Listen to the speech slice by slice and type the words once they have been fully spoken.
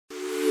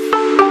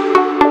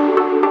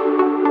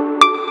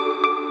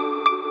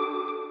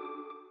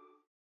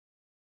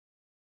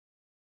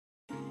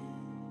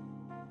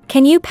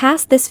Can you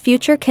pass this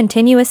future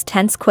continuous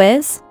tense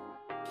quiz?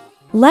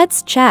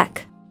 Let's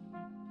check.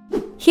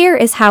 Here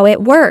is how it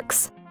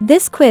works.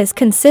 This quiz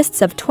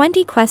consists of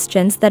 20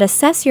 questions that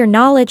assess your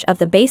knowledge of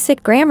the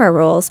basic grammar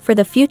rules for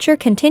the future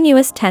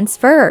continuous tense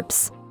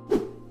verbs.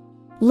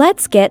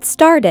 Let's get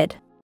started.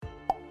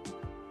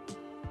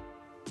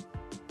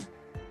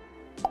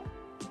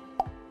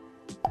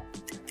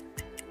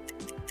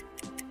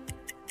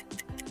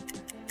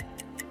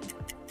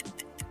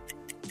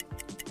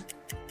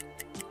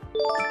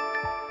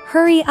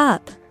 Hurry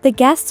up, the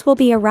guests will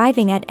be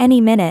arriving at any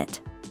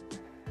minute.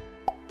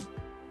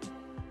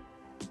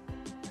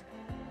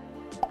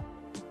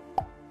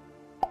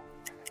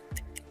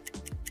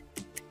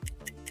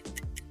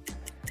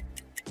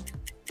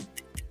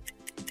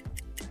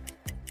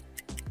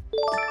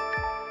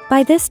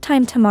 By this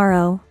time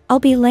tomorrow, I'll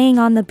be laying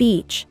on the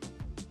beach.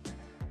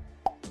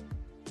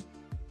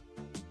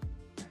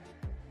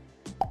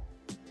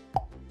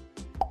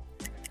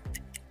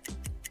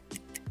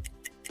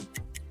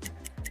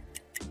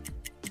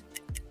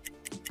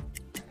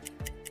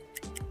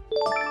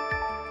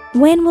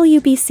 When will you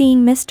be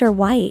seeing Mr.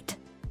 White?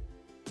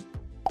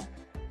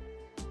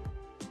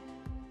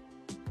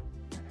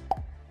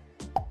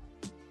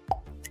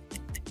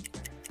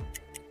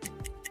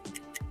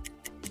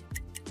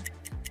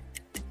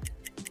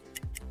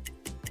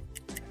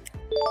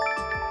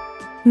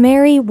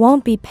 Mary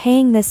won't be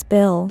paying this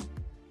bill.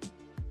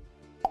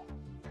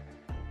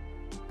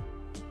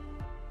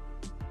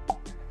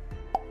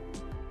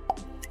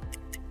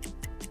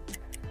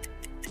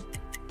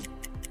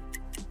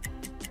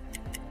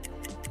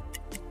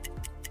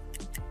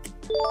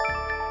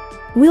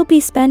 We'll be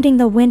spending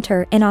the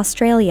winter in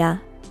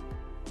Australia.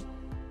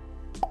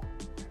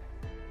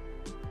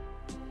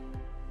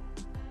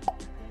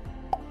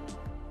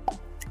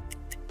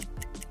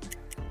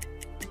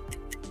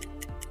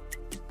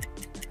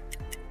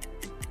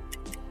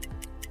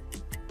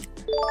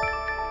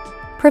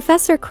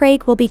 Professor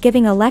Craig will be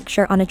giving a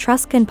lecture on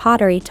Etruscan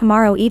pottery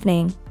tomorrow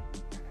evening.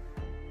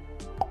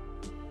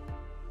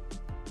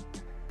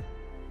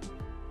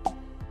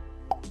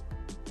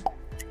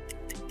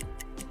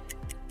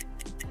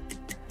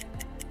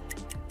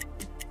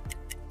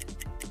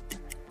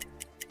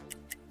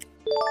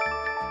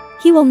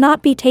 He will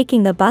not be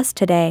taking the bus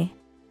today.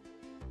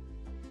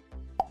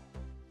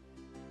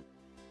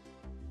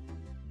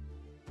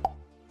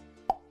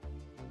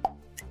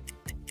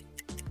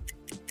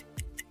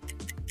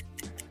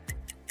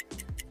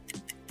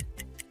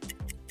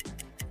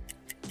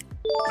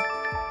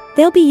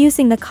 They'll be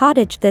using the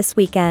cottage this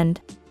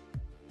weekend.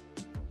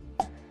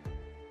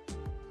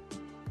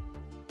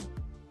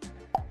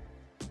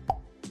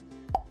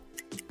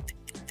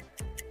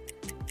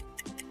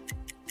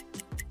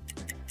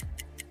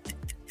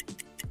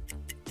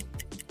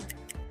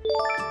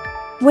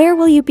 Where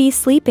will you be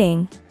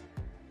sleeping?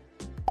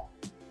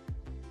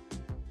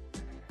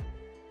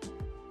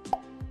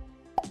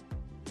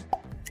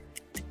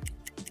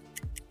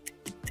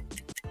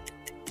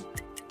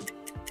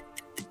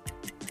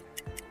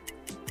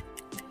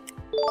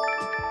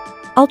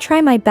 I'll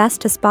try my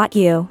best to spot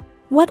you.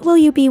 What will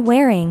you be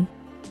wearing?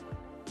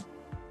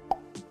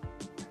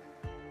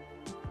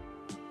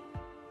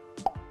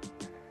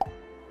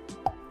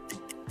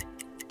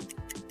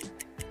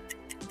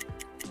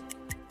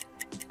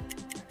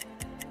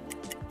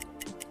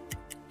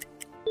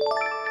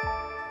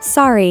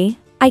 Sorry,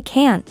 I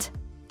can't.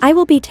 I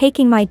will be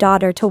taking my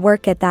daughter to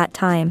work at that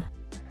time.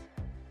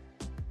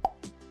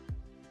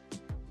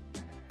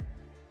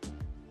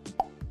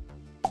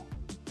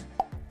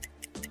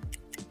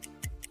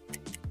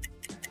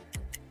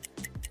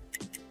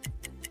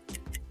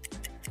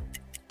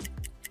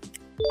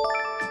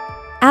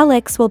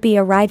 Alex will be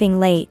arriving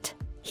late.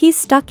 He's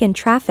stuck in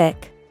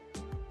traffic.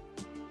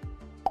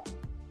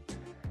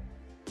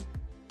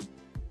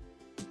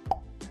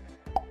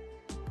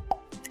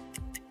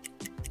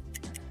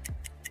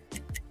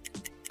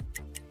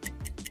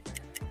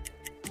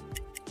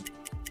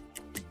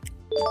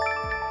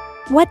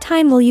 What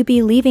time will you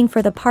be leaving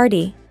for the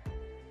party?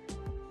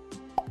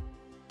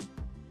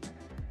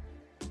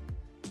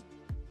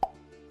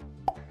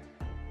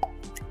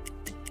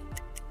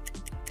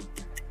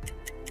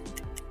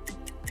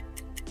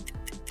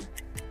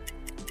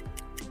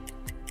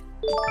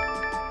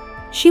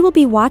 She will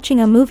be watching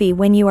a movie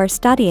when you are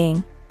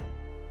studying.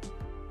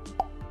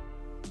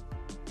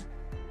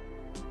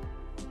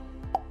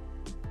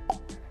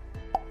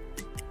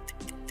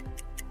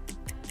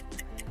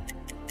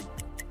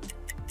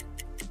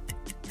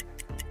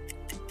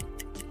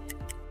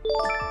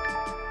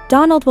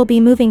 Donald will be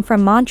moving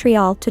from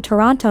Montreal to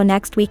Toronto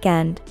next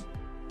weekend.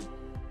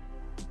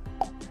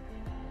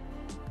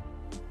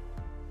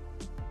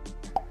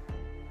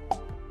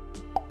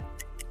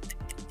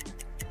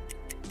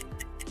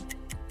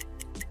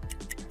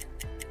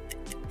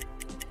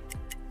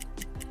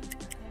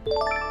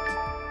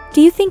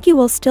 Do you think you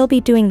will still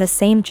be doing the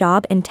same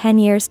job in 10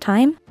 years'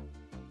 time?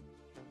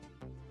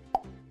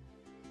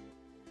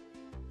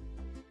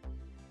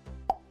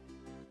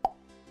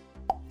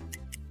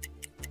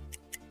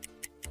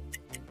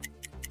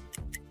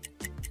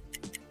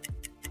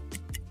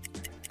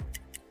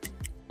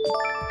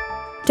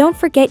 Don't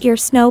forget your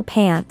snow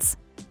pants.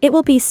 It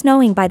will be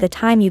snowing by the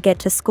time you get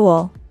to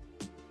school.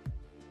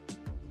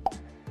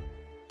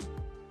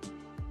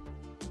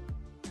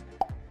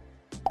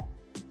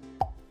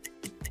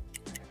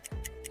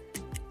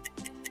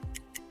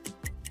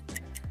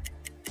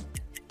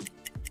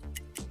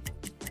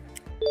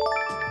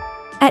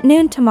 At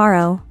noon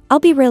tomorrow, I'll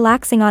be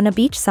relaxing on a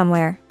beach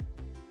somewhere.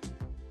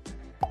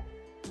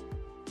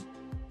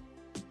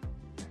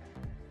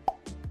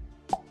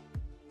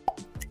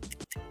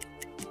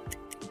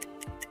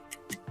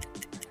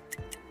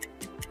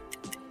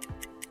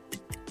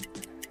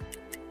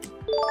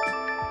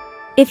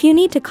 If you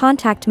need to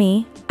contact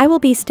me, I will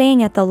be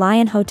staying at the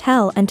Lion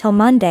Hotel until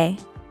Monday.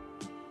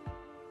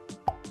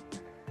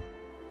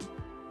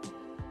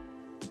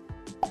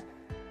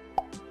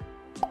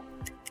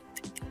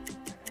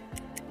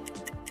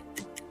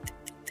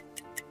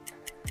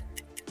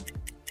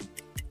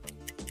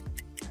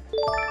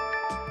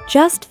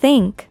 Just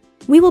think,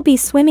 we will be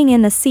swimming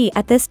in the sea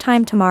at this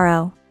time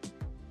tomorrow.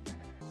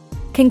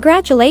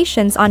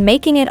 Congratulations on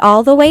making it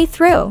all the way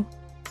through.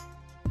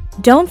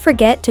 Don't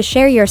forget to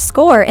share your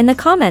score in the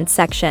comments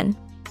section.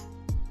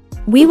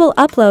 We will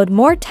upload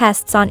more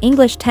tests on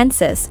English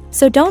tenses,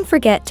 so don't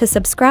forget to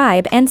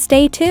subscribe and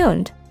stay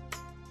tuned.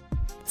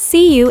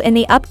 See you in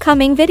the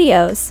upcoming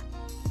videos.